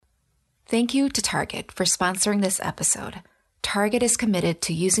Thank you to Target for sponsoring this episode. Target is committed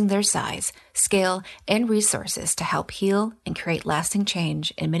to using their size, scale, and resources to help heal and create lasting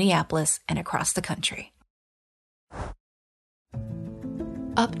change in Minneapolis and across the country.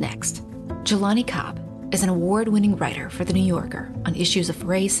 Up next, Jelani Cobb is an award-winning writer for The New Yorker on issues of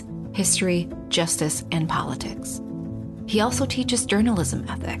race, history, justice, and politics. He also teaches journalism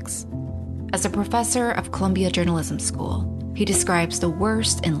ethics. As a professor of Columbia Journalism School, he describes the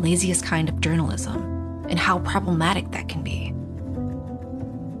worst and laziest kind of journalism and how problematic that can be.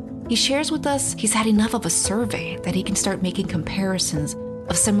 He shares with us he's had enough of a survey that he can start making comparisons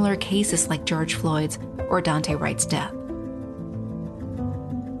of similar cases like George Floyd's or Daunte Wright's death.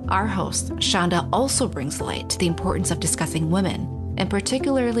 Our host, Shonda, also brings light to the importance of discussing women, and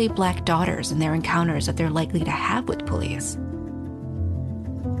particularly Black daughters and their encounters that they're likely to have with police.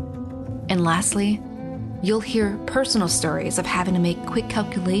 And lastly, you'll hear personal stories of having to make quick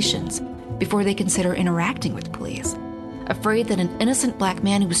calculations before they consider interacting with police, afraid that an innocent Black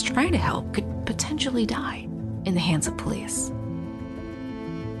man who was trying to help could potentially die in the hands of police.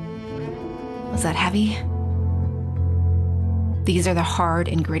 Was that heavy? These are the hard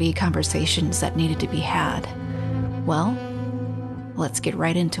and gritty conversations that needed to be had. Well, let's get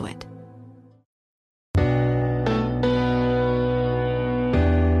right into it.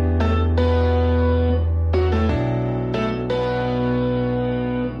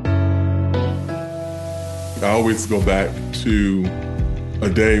 I always go back to a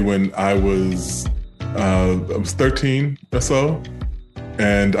day when I was 13 or so,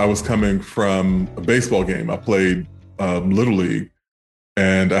 and I was coming from a baseball game. I played Little League,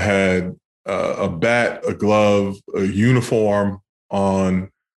 and I had a bat, a glove, a uniform on,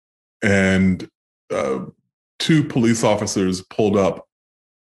 and two police officers pulled up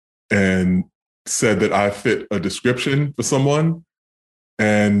and said that I fit a description for someone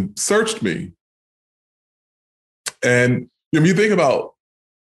and searched me. And you think about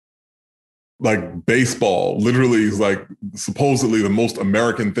like baseball, literally is like supposedly the most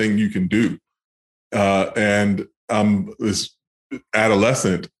American thing you can do. And I'm this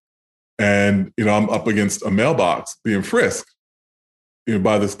adolescent, and I'm up against a mailbox being frisked,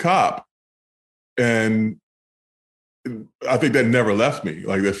 by this cop, and I think that never left me.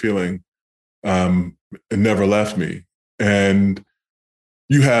 Like that feeling, it never left me. And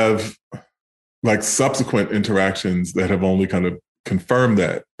you have like subsequent interactions that have only kind of confirmed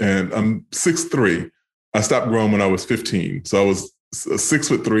that. And I'm 6'3". I stopped growing when I was 15. So I was a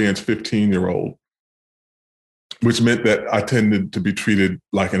 6'3" 15-year-old, which meant that I tended to be treated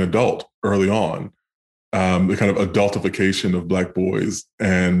like an adult early on. The kind of adultification of Black boys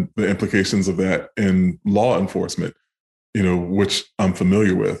and the implications of that in law enforcement, which I'm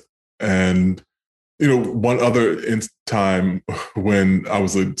familiar with. And, one other time when I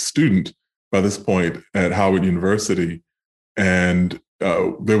was a student by this point at Howard University, and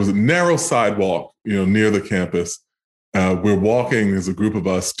there was a narrow sidewalk, near the campus. We're walking as a group of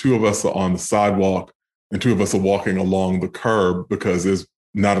us. Two of us are on the sidewalk, and two of us are walking along the curb because there's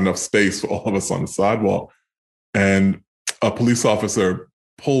not enough space for all of us on the sidewalk. And a police officer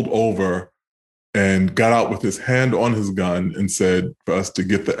pulled over and got out with his hand on his gun and said for us to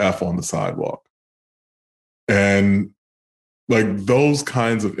get the F on the sidewalk. And like those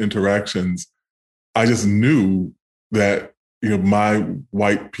kinds of interactions, I just knew that, my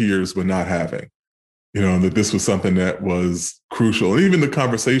white peers were not having, and that this was something that was crucial. And even the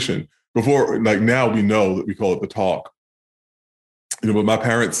conversation before, like now we know that we call it the talk, but my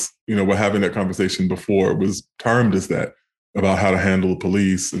parents, were having that conversation before it was termed as that, about how to handle the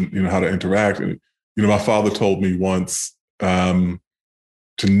police and, how to interact. And, my father told me once to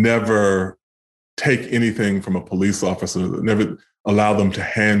never take anything from a police officer, never allow them to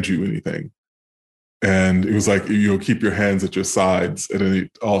hand you anything. And it was like, keep your hands at your sides at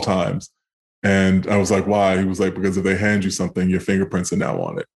all times. And I was like, why? He was like, because if they hand you something, your fingerprints are now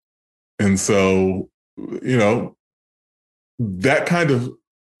on it. And so, that kind of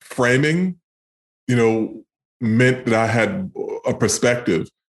framing, meant that I had a perspective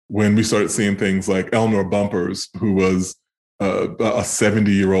when we started seeing things like Eleanor Bumpers, who was a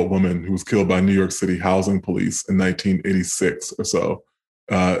 70-year-old woman who was killed by New York City housing police in 1986 or so.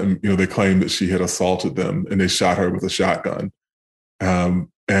 And, they claimed that she had assaulted them and they shot her with a shotgun.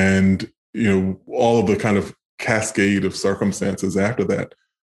 And, all of the kind of cascade of circumstances after that.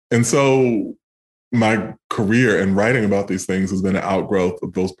 And so my career in writing about these things has been an outgrowth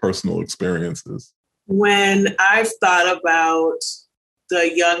of those personal experiences. When I've thought about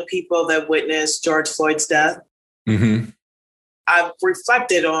the young people that witnessed George Floyd's death, mm-hmm. I've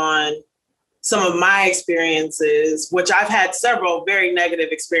reflected on some of my experiences, which I've had several very negative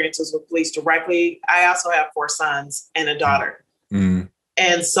experiences with police directly. I also have 4 sons and a daughter. Mm.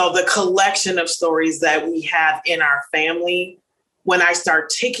 And so the collection of stories that we have in our family, when I start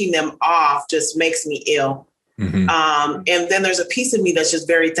ticking them off, just makes me ill. Mm-hmm. And then there's a piece of me that's just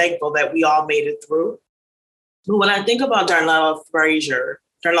very thankful that we all made it through. When I think about Darnella Frazier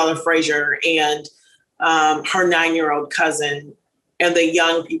and her 9-year-old cousin and the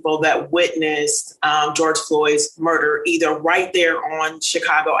young people that witnessed George Floyd's murder, either right there on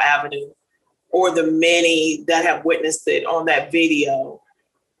Chicago Avenue or the many that have witnessed it on that video,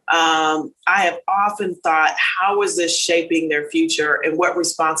 I have often thought, how is this shaping their future, and what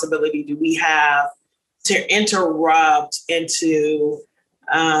responsibility do we have to interrupt and to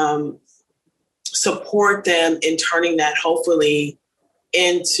support them in turning that hopefully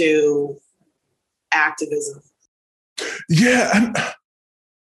into activism? Yeah,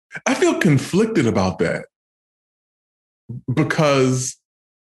 I feel conflicted about that, because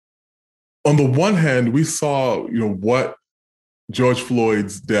on the one hand, we saw, what George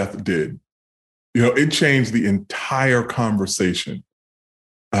Floyd's death did. It changed the entire conversation.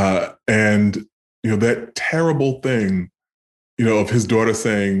 And, that terrible thing, of his daughter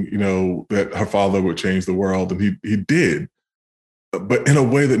saying, that her father would change the world, and he did, but in a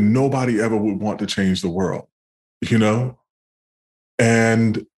way that nobody ever would want to change the world,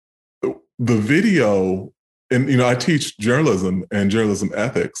 And the video, and, I teach journalism and journalism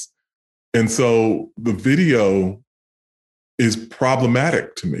ethics. And so the video is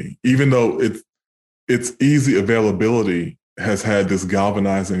problematic to me, even though its easy availability has had this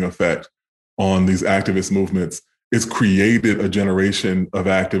galvanizing effect on these activist movements. It's created a generation of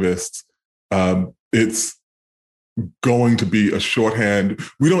activists. It's going to be a shorthand.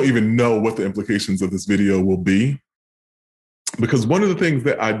 We don't even know what the implications of this video will be. Because one of the things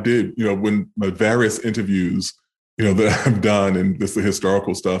that I did, when my various interviews, that I've done, and this is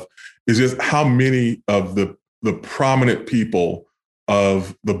historical stuff, is just how many of the prominent people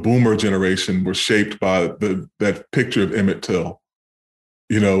of the boomer generation were shaped by that picture of Emmett Till,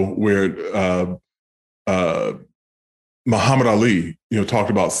 where Muhammad Ali, talked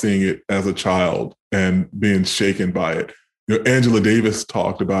about seeing it as a child and being shaken by it. Angela Davis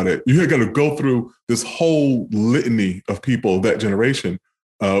talked about it. You got to go through this whole litany of people of that generation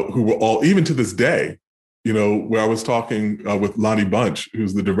who were all, even to this day, where I was talking with Lonnie Bunch,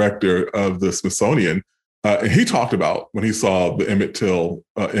 who's the director of the Smithsonian, and he talked about when he saw the Emmett Till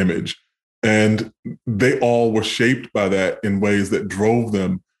image, and they all were shaped by that in ways that drove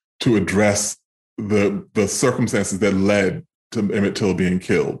them to address the circumstances that led to Emmett Till being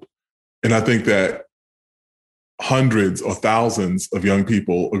killed. And I think that hundreds or thousands of young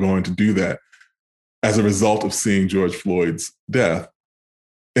people are going to do that as a result of seeing George Floyd's death.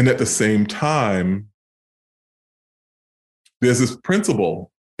 And at the same time, there's this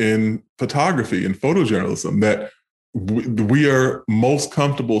principle in photography and photojournalism that we are most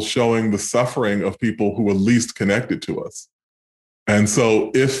comfortable showing the suffering of people who are least connected to us. And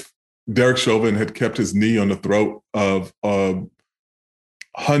so if Derek Chauvin had kept his knee on the throat of a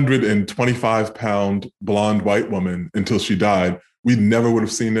 125-pound blonde white woman until she died, we never would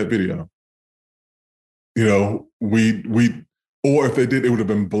have seen that video. Or if they did, it would have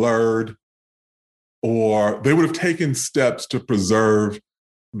been blurred, or they would have taken steps to preserve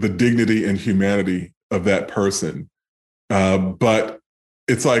the dignity and humanity of that person. But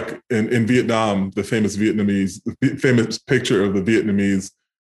it's like in Vietnam, the famous picture of the Vietnamese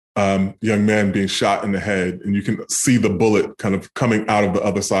young man being shot in the head, and you can see the bullet kind of coming out of the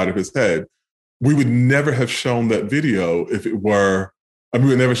other side of his head. We would never have shown that video if it were, we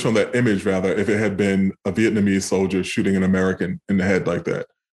would never shown that image, rather, if it had been a Vietnamese soldier shooting an American in the head like that,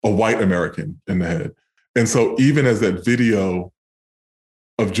 a white American in the head. And so even as that video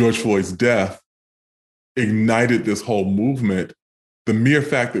of George Floyd's death ignited this whole movement, the mere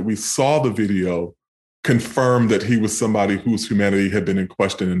fact that we saw the video confirmed that he was somebody whose humanity had been in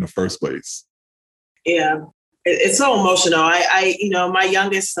question in the first place. Yeah, it's so emotional. I my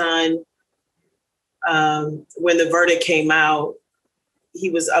youngest son, when the verdict came out, he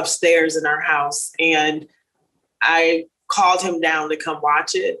was upstairs in our house, and I called him down to come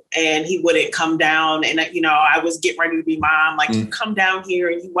watch it, and he wouldn't come down. And I was getting ready to be mom, like, you come down here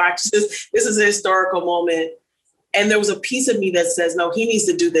and you watch this. This is a historical moment. And there was a piece of me that says, no, he needs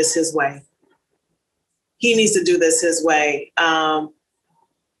to do this his way. He needs to do this his way.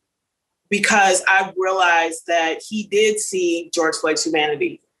 Because I realized that he did see George Floyd's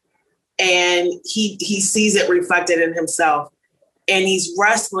humanity, and he sees it reflected in himself, and he's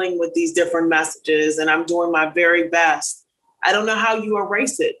wrestling with these different messages. And I'm doing my very best I don't know how you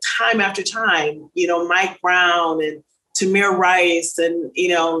erase it time after time. Mike Brown and Tamir Rice and,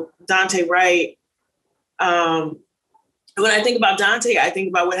 Dante Wright. When I think about Dante, I think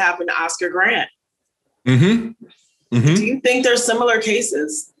about what happened to Oscar Grant. Mm-hmm. Mm-hmm. Do you think there's similar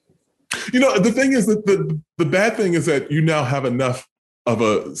cases? The thing is that the bad thing is that you now have enough of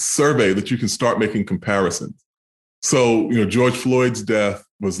a survey that you can start making comparisons. So, George Floyd's death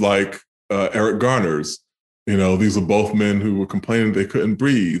was like Eric Garner's. These are both men who were complaining they couldn't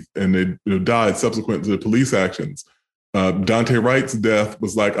breathe and they died subsequent to the police actions. Dante Wright's death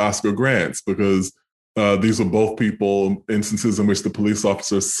was like Oscar Grant's because these were both instances in which the police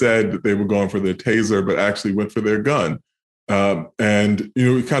officer said that they were going for their taser, but actually went for their gun.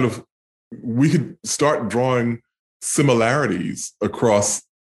 We could start drawing similarities across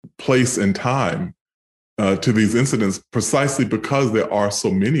place and time to these incidents precisely because there are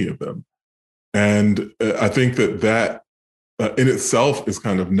so many of them. And I think that in itself is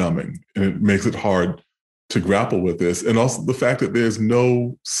kind of numbing, and it makes it hard to grapple with this. And also the fact that there's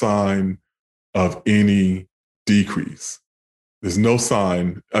no sign of any decrease. There's no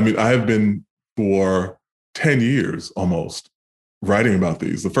sign. I mean, I have been for 10 years almost writing about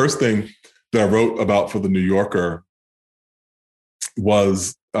these. The first thing that I wrote about for the New Yorker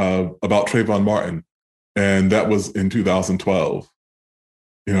was about Trayvon Martin, and that was in 2012.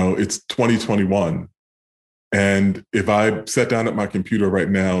 It's 2021. And if I sat down at my computer right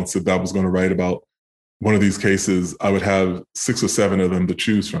now and said that I was going to write about one of these cases, I would have 6 or 7 of them to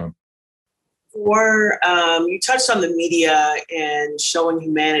choose from. You touched on the media and showing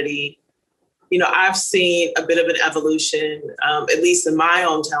humanity. I've seen a bit of an evolution, at least in my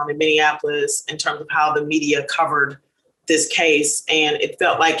hometown in Minneapolis, in terms of how the media covered this case. And it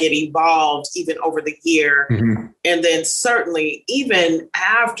felt like it evolved even over the year. Mm-hmm. And then certainly even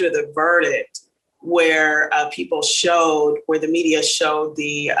after the verdict, where the media showed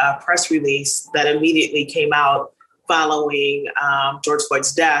the press release that immediately came out following George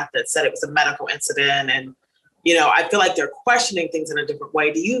Floyd's death that said it was a medical incident. And, I feel like they're questioning things in a different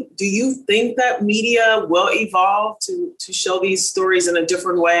way. Do you think that media will evolve to show these stories in a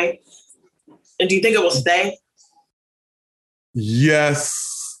different way? And do you think it will stay?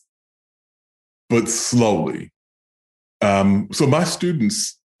 Yes, but slowly. So my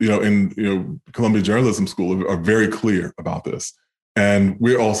students, in Columbia Journalism School are very clear about this. And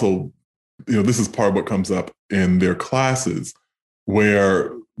we're also, this is part of what comes up in their classes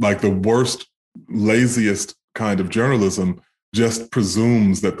where like the worst, laziest kind of journalism just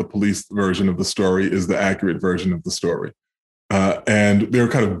presumes that the police version of the story is the accurate version of the story. And there are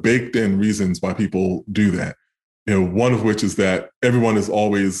kind of baked in reasons why people do that. One of which is that everyone is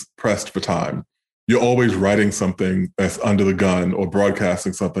always pressed for time. You're always writing something that's under the gun or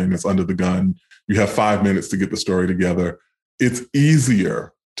broadcasting something that's under the gun. You have 5 minutes to get the story together. It's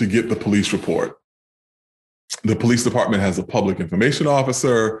easier to get the police report. The police department has a public information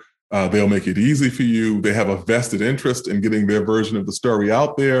officer. They'll make it easy for you. They have a vested interest in getting their version of the story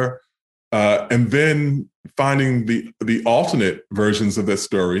out there. And then finding the alternate versions of that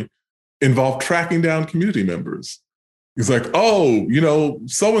story involve tracking down community members. It's like,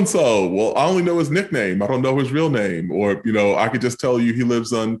 so-and-so, well, I only know his nickname. I don't know his real name. Or, I could just tell you he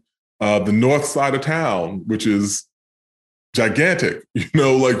lives on the north side of town, which is gigantic.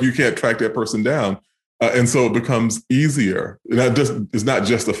 You can't track that person down. And so it becomes easier. It's not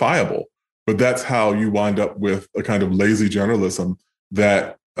justifiable, but that's how you wind up with a kind of lazy journalism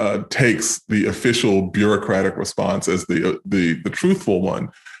that takes the official bureaucratic response as the truthful one.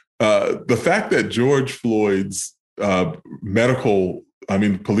 The fact that George Floyd's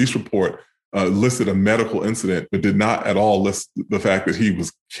police report listed a medical incident, but did not at all list the fact that he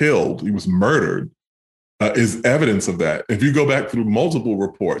was killed, he was murdered, is evidence of that. If you go back through multiple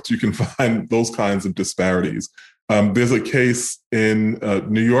reports, you can find those kinds of disparities. There's a case in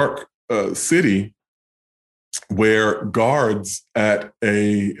New York City where guards at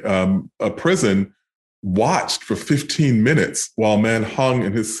a prison watched for 15 minutes while a man hung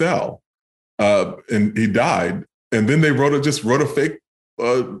in his cell, and he died. And then they wrote a fake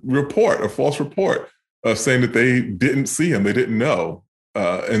report, a false report, saying that they didn't see him, they didn't know.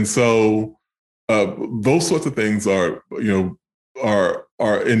 And so those sorts of things are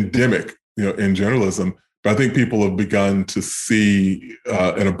endemic, in journalism. But I think people have begun to see,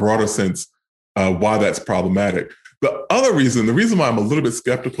 in a broader sense, why that's problematic. The other reason, the reason why I'm a little bit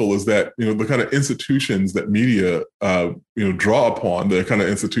skeptical is that, the kind of institutions that media, draw upon, the kind of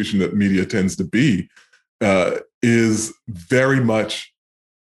institution that media tends to be, is very much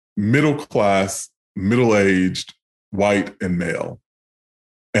middle class, middle-aged, white and male.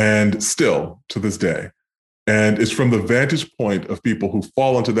 And still to this day. And it's from the vantage point of people who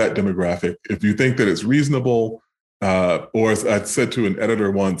fall into that demographic. If you think that it's reasonable, or as I said to an editor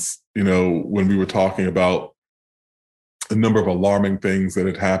once, when we were talking about a number of alarming things that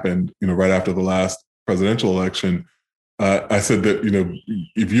had happened, right after the last presidential election, I said that,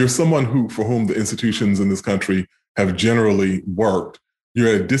 if you're someone for whom the institutions in this country have generally worked,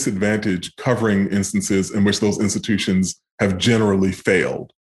 you're at a disadvantage covering instances in which those institutions have generally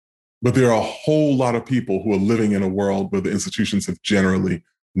failed. But there are a whole lot of people who are living in a world where the institutions have generally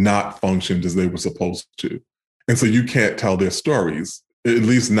not functioned as they were supposed to. And so you can't tell their stories, at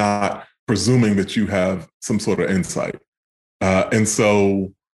least not presuming that you have some sort of insight. And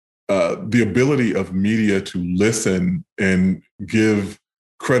so the ability of media to listen and give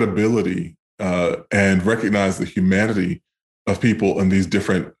credibility and recognize the humanity of people in these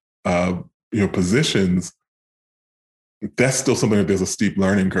different positions, that's still something that there's a steep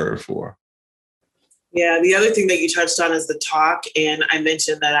learning curve for. Yeah, the other thing that you touched on is the talk. And I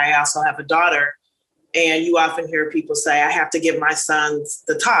mentioned that I also have a daughter. And you often hear people say, I have to give my sons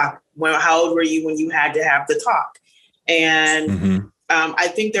the talk. Well, how old were you when you had to have the talk? And I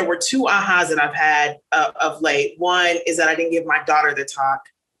think there were two ahas that I've had of late. One is that I didn't give my daughter the talk.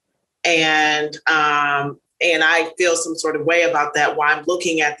 And I feel some sort of way about that while I'm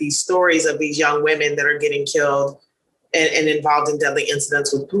looking at these stories of these young women that are getting killed and involved in deadly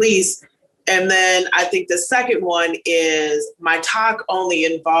incidents with police. And then I think the second one is my talk only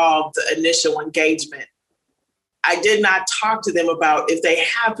involved the initial engagement. I did not talk to them about if they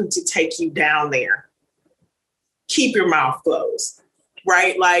happen to take you down there, keep your mouth closed,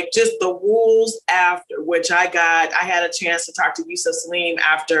 right? Like just the rules after, which I had a chance to talk to Yusuf Salim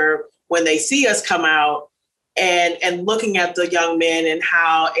after when they see us come out and looking at the young men and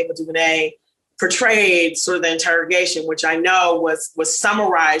how Ava DuVernay portrayed sort of the interrogation, which I know was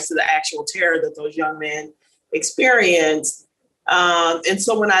summarized to the actual terror that those young men experienced. And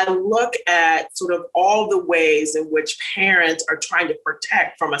so when I look at sort of all the ways in which parents are trying to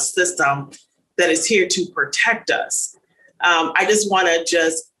protect from a system that is here to protect us, I just want to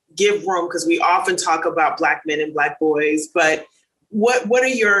just give room, because we often talk about Black men and Black boys, but what are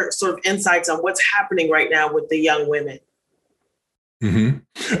your sort of insights on what's happening right now with the young women? I mean,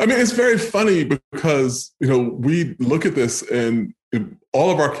 it's very funny because, we look at this and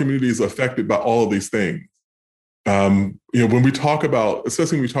all of our communities are affected by all of these things. When we talk about,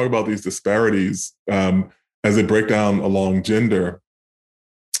 especially when we talk about these disparities as they break down along gender,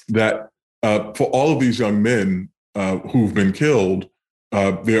 that for all of these young men who've been killed,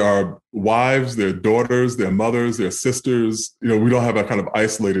 there are wives, their daughters, their mothers, their sisters. We don't have a kind of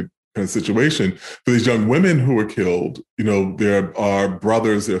isolated kind of situation. For these young women who were killed, there are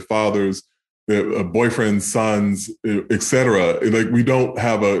brothers, their fathers, their boyfriends, sons, et cetera. Like we don't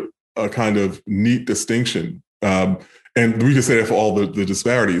have a kind of neat distinction. And we can say that for all the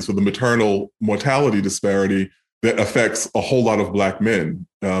disparities, for the maternal mortality disparity that affects a whole lot of Black men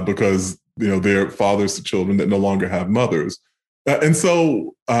because, they're fathers to children that no longer have mothers. And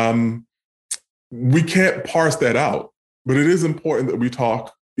so we can't parse that out, but it is important that we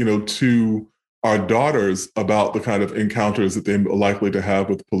talk to our daughters about the kind of encounters that they're likely to have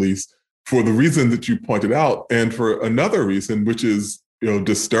with police for the reason that you pointed out, and for another reason, which is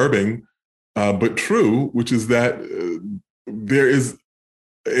disturbing but true, which is that there is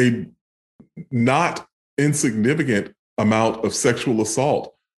a not insignificant amount of sexual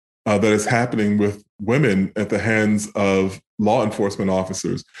assault that is happening with women at the hands of law enforcement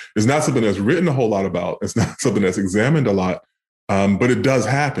officers. It's not something that's written a whole lot about. It's not something that's examined a lot. But it does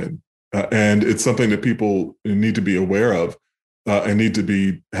happen. And it's something that people need to be aware of and need to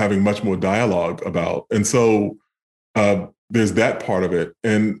be having much more dialogue about. And so there's that part of it.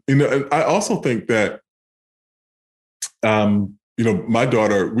 And, I also think that, my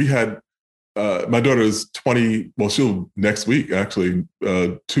daughter, my daughter is 20, well, she'll next week, actually,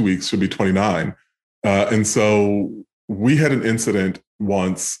 2 weeks, she'll be 29. And so we had an incident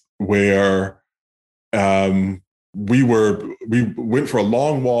once where we went for a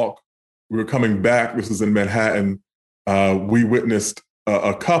long walk. We were coming back. This was in Manhattan. We witnessed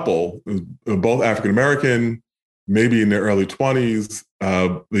a couple, both African-American, maybe in their early 20s.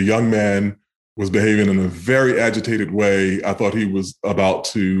 The young man was behaving in a very agitated way. I thought he was about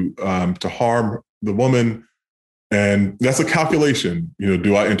to harm the woman. And that's a calculation.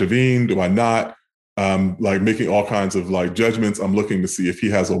 Do I intervene? Do I not? Making all kinds of judgments. I'm looking to see if he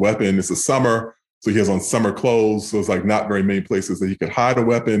has a weapon. It's the summer. So he has on summer clothes. So it's not very many places that he could hide a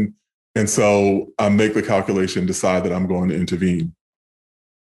weapon. And so I make the calculation, decide that I'm going to intervene.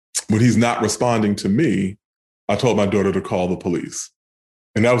 When he's not responding to me, I told my daughter to call the police.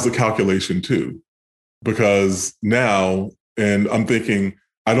 And that was a calculation too. because now, and I'm thinking,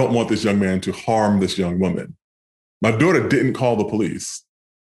 I don't want this young man to harm this young woman. My daughter didn't call the police.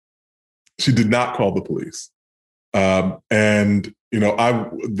 She did not call the police. And,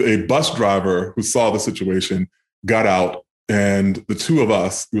 a bus driver who saw the situation got out, and the two of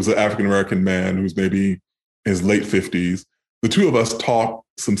us, it was an African-American man who was maybe in his late 50s, the two of us talked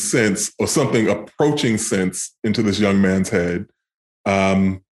some sense or something approaching sense into this young man's head.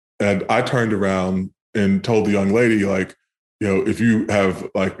 And I turned around and told the young lady, like, if you have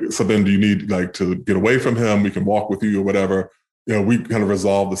like something, do you need like to get away from him? We can walk with you or whatever. We kind of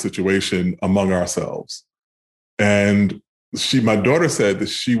resolved the situation among ourselves. And my daughter said that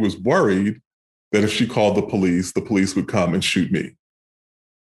she was worried that if she called the police would come and shoot me.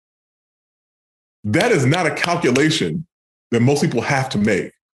 That is not a calculation that most people have to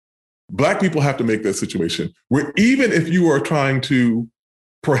make. Black people have to make that situation where even if you are trying to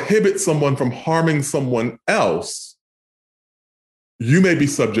prohibit someone from harming someone else, you may be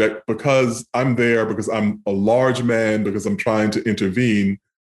subject, because I'm there, because I'm a large man, because I'm trying to intervene,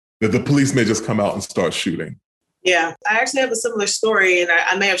 that the police may just come out and start shooting. Yeah, I actually have a similar story, and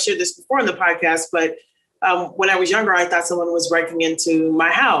I may have shared this before in the podcast, but when I was younger, I thought someone was breaking into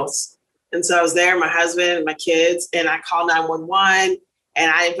my house. And so I was there, my husband and my kids, and I called 911,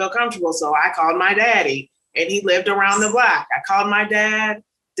 and I didn't feel comfortable. So I called my daddy, and he lived around the block. I called my dad.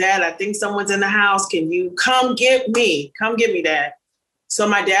 Dad, I think someone's in the house. Can you come get me? Come get me, Dad. So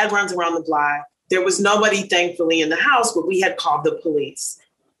my dad runs around the block. There was nobody, thankfully, in the house, but we had called the police.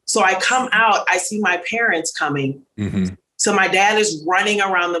 So I come out, I see my parents coming. Mm-hmm. So my dad is running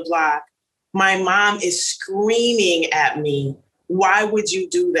around the block. My mom is screaming at me. Why would you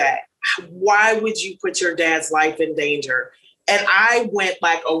do that? Why would you put your dad's life in danger? And I went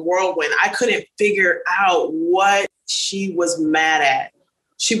like a whirlwind. I couldn't figure out what she was mad at.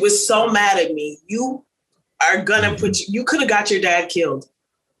 She was so mad at me. You are gonna you could have got your dad killed.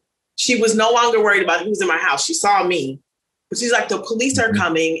 She was no longer worried about who's in my house. She saw me. But she's like, the police are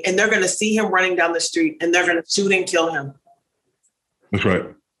coming and they're going to see him running down the street and they're going to shoot and kill him. That's right.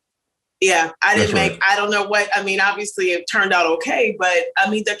 Yeah, I don't know what, obviously it turned out okay, but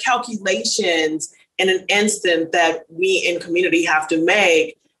the calculations in an instant that we in community have to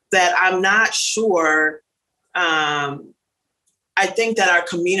make that I'm not sure. I think that our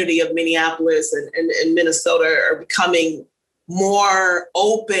community of Minneapolis and Minnesota are becoming more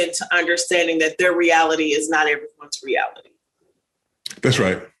open to understanding that their reality is not everyone's reality. That's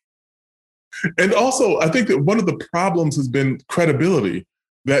right. And also, I think that one of the problems has been credibility,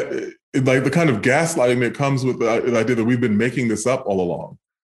 that like the kind of gaslighting that comes with the idea that we've been making this up all along.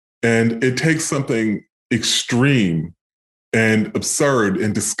 And it takes something extreme and absurd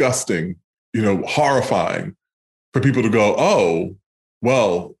and disgusting, horrifying for people to go, oh,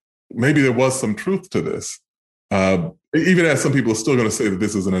 well, maybe there was some truth to this. Even as some people are still going to say that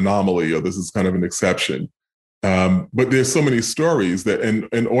this is an anomaly or this is kind of an exception. But there's so many stories that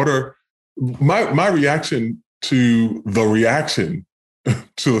in order, my reaction to the reaction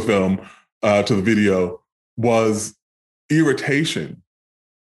to the film, to the video, was irritation,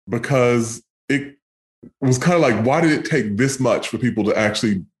 because it was kind of like, why did it take this much for people to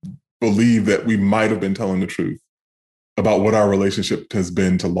actually believe that we might have been telling the truth about what our relationship has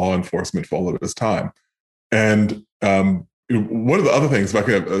been to law enforcement for all of this time? And one of the other things, if I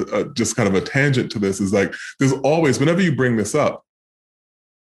could have just kind of a tangent to this, is like, there's always, whenever you bring this up,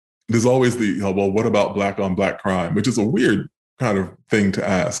 there's always the, well, what about Black on Black crime, which is a weird kind of thing to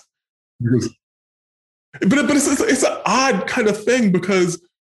ask. But it's an odd kind of thing, because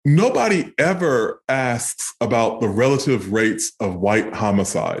nobody ever asks about the relative rates of white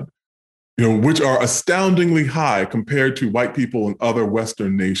homicide, which are astoundingly high compared to white people in other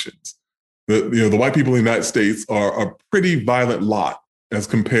Western nations. The white people in the United States are a pretty violent lot as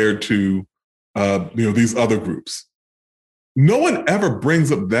compared to these other groups. No one ever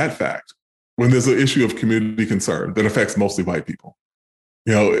brings up that fact when there's an issue of community concern that affects mostly white people.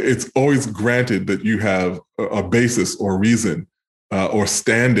 It's always granted that you have a basis or reason or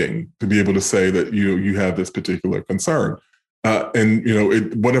standing to be able to say that you have this particular concern.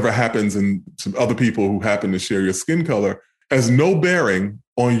 Whatever happens in some other people who happen to share your skin color has no bearing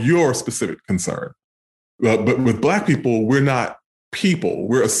on your specific concern. But with Black people, we're not people.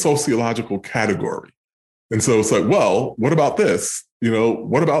 We're a sociological category. And so it's like, well, what about this?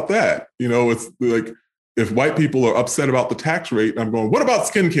 What about that? It's like, if white people are upset about the tax rate, I'm going, what about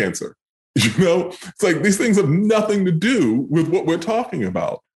skin cancer? It's like, these things have nothing to do with what we're talking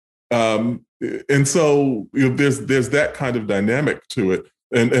about. And so there's that kind of dynamic to it.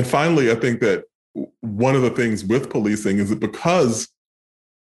 And finally, I think that one of the things with policing is that because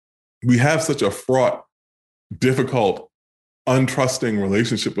we have such a fraught difficult, untrusting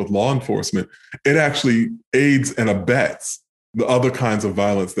relationship with law enforcement, it actually aids and abets the other kinds of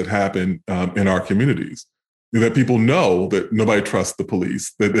violence that happen in our communities. That people know that nobody trusts the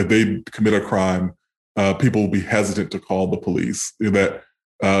police, that if they commit a crime, people will be hesitant to call the police, that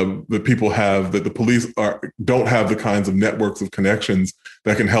the police don't have the kinds of networks of connections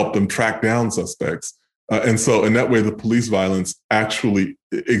that can help them track down suspects. And so in that way, the police violence actually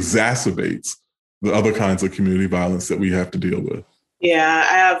exacerbates the other kinds of community violence that we have to deal with. Yeah,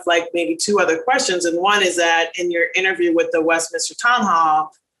 I have like maybe two other questions. And one is that in your interview with the Westminster Town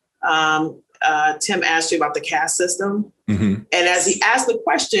Hall, Tim asked you about the caste system. Mm-hmm. And as he asked the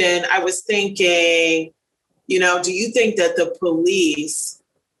question, I was thinking, do you think that the police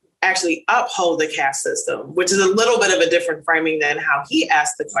actually uphold the caste system, which is a little bit of a different framing than how he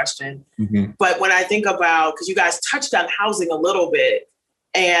asked the question. Mm-hmm. But when I think about, because you guys touched on housing a little bit,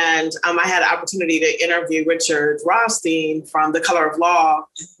 and I had an opportunity to interview Richard Rothstein from The Color of Law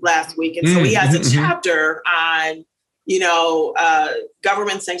last week. And so he has a chapter on,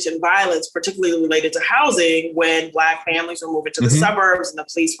 government-sanctioned violence, particularly related to housing, when Black families were moving to the suburbs and the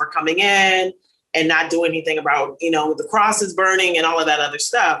police were coming in and not doing anything about, the crosses burning and all of that other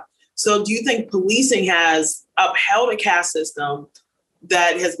stuff. So do you think policing has upheld a caste system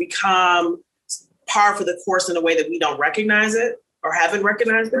that has become par for the course in a way that we don't recognize it or haven't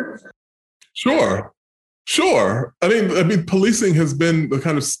recognized it? Sure. I mean, policing has been the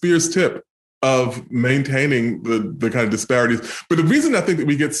kind of spear's tip of maintaining the kind of disparities. But the reason I think that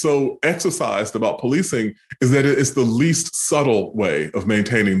we get so exercised about policing is that it's the least subtle way of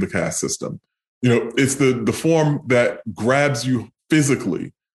maintaining the caste system. It's the form that grabs you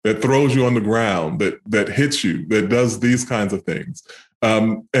physically, that throws you on the ground, that hits you, that does these kinds of things.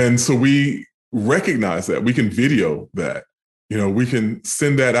 And so we recognize that. We can video that. We can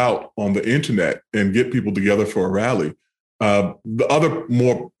send that out on the internet and get people together for a rally. The other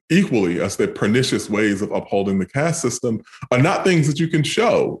more equally, I say, pernicious ways of upholding the caste system are not things that you can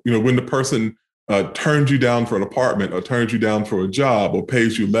show. When the person turns you down for an apartment or turns you down for a job or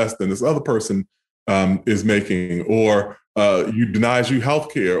pays you less than this other person is making, or you denies you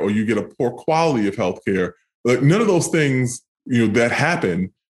healthcare, or you get a poor quality of healthcare. Like, none of those things, that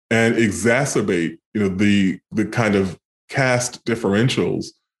happen and exacerbate, the kind of caste differentials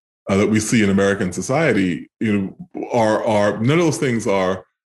that we see in American society, are none of those things are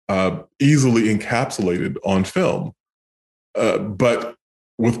easily encapsulated on film. But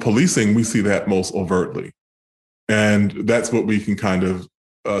with policing, we see that most overtly. And that's what we can kind of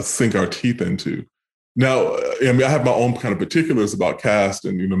sink our teeth into. Now, I have my own kind of particulars about caste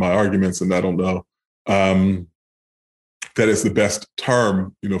and, my arguments, and I don't know that is the best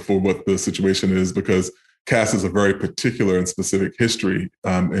term, for what the situation is, because caste is a very particular and specific history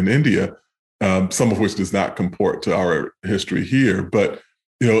in India, some of which does not comport to our history here. But,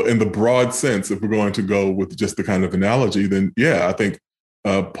 in the broad sense, if we're going to go with just the kind of analogy, then yeah, I think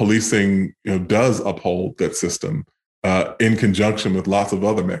policing, does uphold that system in conjunction with lots of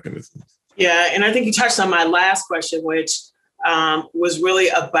other mechanisms. Yeah, and I think you touched on my last question, which was really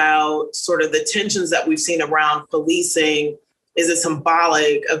about sort of the tensions that we've seen around policing. Is it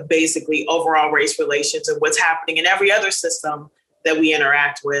symbolic of basically overall race relations and what's happening in every other system that we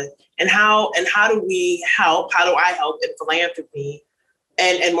interact with? And how do we help? How do I help in philanthropy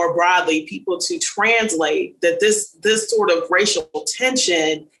and more broadly people to translate that this sort of racial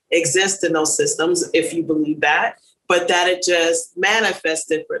tension exists in those systems, if you believe that, but that it just manifests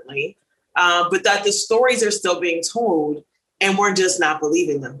differently, but that the stories are still being told and we're just not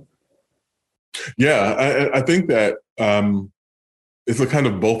believing them? Yeah, I think that it's a kind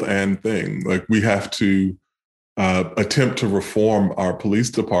of both and thing. Like, we have to attempt to reform our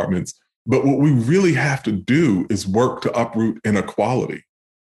police departments, but what we really have to do is work to uproot inequality.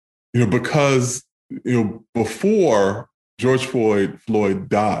 Because before George Floyd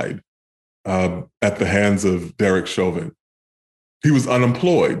died at the hands of Derek Chauvin, he was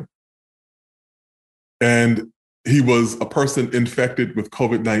unemployed, and he was a person infected with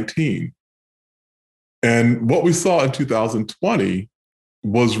COVID-19. And what we saw in 2020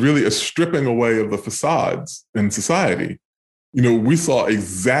 was really a stripping away of the facades in society. We saw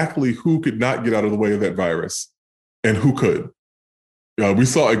exactly who could not get out of the way of that virus and who could. We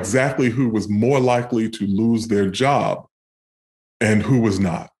saw exactly who was more likely to lose their job and who was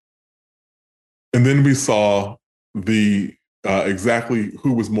not. And then we saw exactly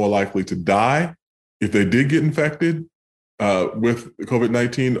who was more likely to die if they did get infected with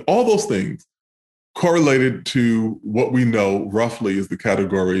COVID-19. All those things correlated to what we know roughly is the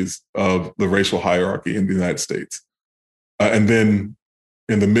categories of the racial hierarchy in the United States. And then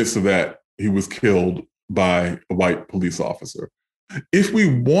in the midst of that, he was killed by a white police officer. If we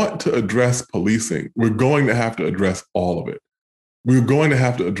want to address policing, we're going to have to address all of it. We're going to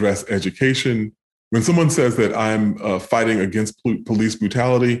have to address education. When someone says that I'm fighting against police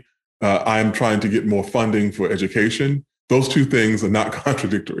brutality, I'm trying to get more funding for education, those two things are not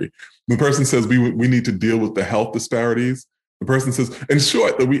contradictory. When the person says we need to deal with the health disparities, the person says, in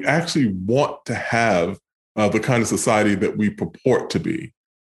short, that we actually want to have the kind of society that we purport to be,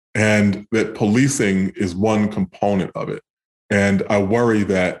 and that policing is one component of it. And I worry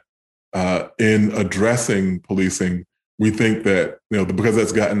that in addressing policing, we think that, because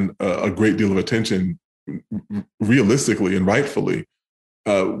that's gotten a great deal of attention realistically and rightfully,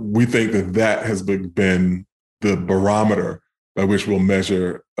 we think that that has been the barometer by which we'll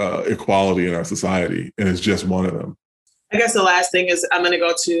measure equality in our society, and it's just one of them. I guess the last thing is I'm going to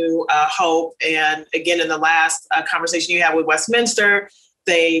go to Hope. And again, in the last conversation you had with Westminster,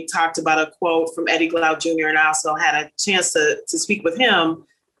 they talked about a quote from Eddie Glaude Jr., and I also had a chance to speak with him.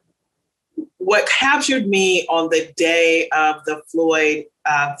 What captured me on the day of the Floyd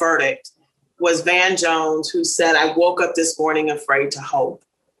verdict was Van Jones, who said, "I woke up this morning afraid to hope."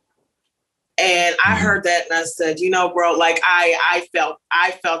 And I heard that and I said, bro, like I felt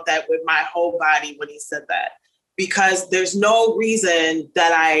that with my whole body when he said that, because there's no reason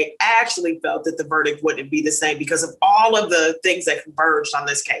that I actually felt that the verdict wouldn't be the same because of all of the things that converged on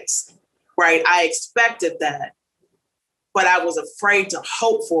this case, right? I expected that, but I was afraid to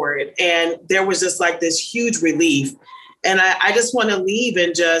hope for it. And there was just like this huge relief. And I just want to leave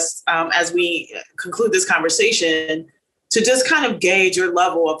and just, as we conclude this conversation, to just kind of gauge your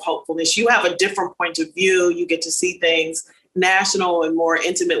level of hopefulness. You have a different point of view. You get to see things national and more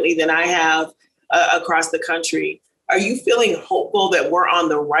intimately than I have across the country. Are you feeling hopeful that we're on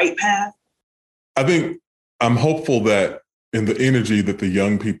the right path? I think I'm hopeful that in the energy that the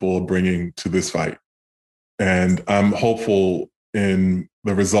young people are bringing to this fight, and I'm hopeful in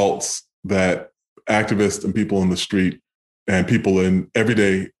the results that activists and people in the street and people in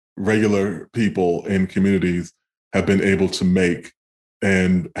everyday regular people in communities have been able to make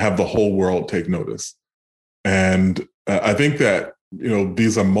and have the whole world take notice. And I think that,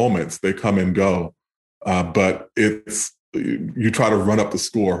 these are moments, they come and go, but you try to run up the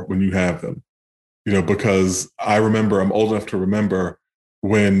score when you have them, because I'm old enough to remember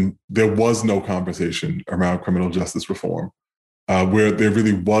when there was no conversation around criminal justice reform, where there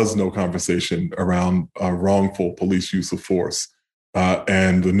really was no conversation around wrongful police use of force,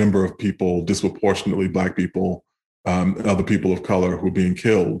 and the number of people, disproportionately Black people, and other people of color who are being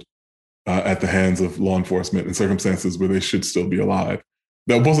killed at the hands of law enforcement in circumstances where they should still be alive.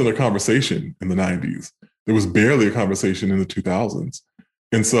 That wasn't a conversation in the 90s. There was barely a conversation in the 2000s.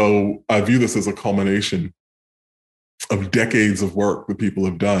 And so I view this as a culmination of decades of work that people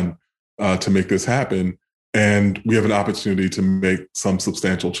have done to make this happen. And we have an opportunity to make some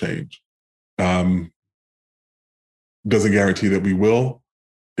substantial change. Doesn't guarantee that we will.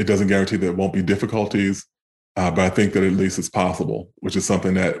 It doesn't guarantee that there won't be difficulties. But I think that at least it's possible, which is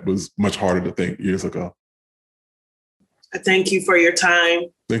something that was much harder to think years ago. I thank you for your time.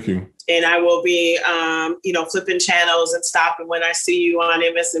 Thank you. And I will be, flipping channels and stopping when I see you on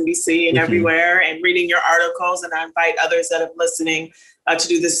MSNBC and everywhere and reading your articles. And I invite others that are listening to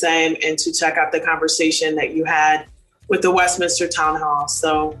do the same and to check out the conversation that you had with the Westminster Town Hall.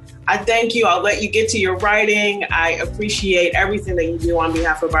 So I thank you. I'll let you get to your writing. I appreciate everything that you do on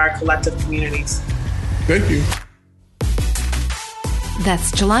behalf of our collective communities. Thank you.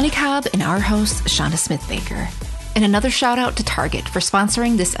 That's Jelani Cobb and our host, Shonda Smith-Baker. And another shout out to Target for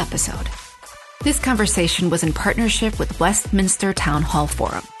sponsoring this episode. This conversation was in partnership with Westminster Town Hall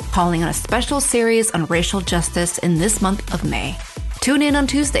Forum, calling on a special series on racial justice in this month of May. Tune in on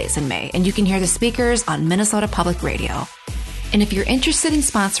Tuesdays in May, and you can hear the speakers on Minnesota Public Radio. And if you're interested in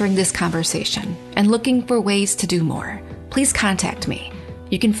sponsoring this conversation and looking for ways to do more, please contact me.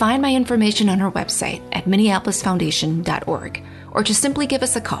 You can find my information on our website at minneapolisfoundation.org, or just simply give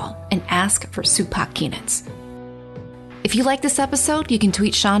us a call and ask for Supak Keenitz. If you like this episode, you can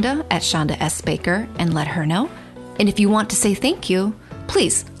tweet Shonda at Shonda S. Baker and let her know. And if you want to say thank you,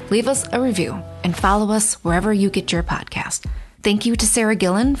 please leave us a review and follow us wherever you get your podcast. Thank you to Sarah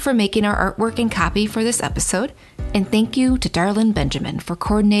Gillen for making our artwork and copy for this episode. And thank you to Darlene Benjamin for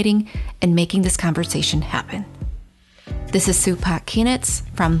coordinating and making this conversation happen. This is Supak Keenitz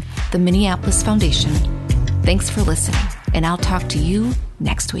from the Minneapolis Foundation. Thanks for listening, and I'll talk to you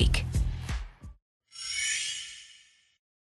next week.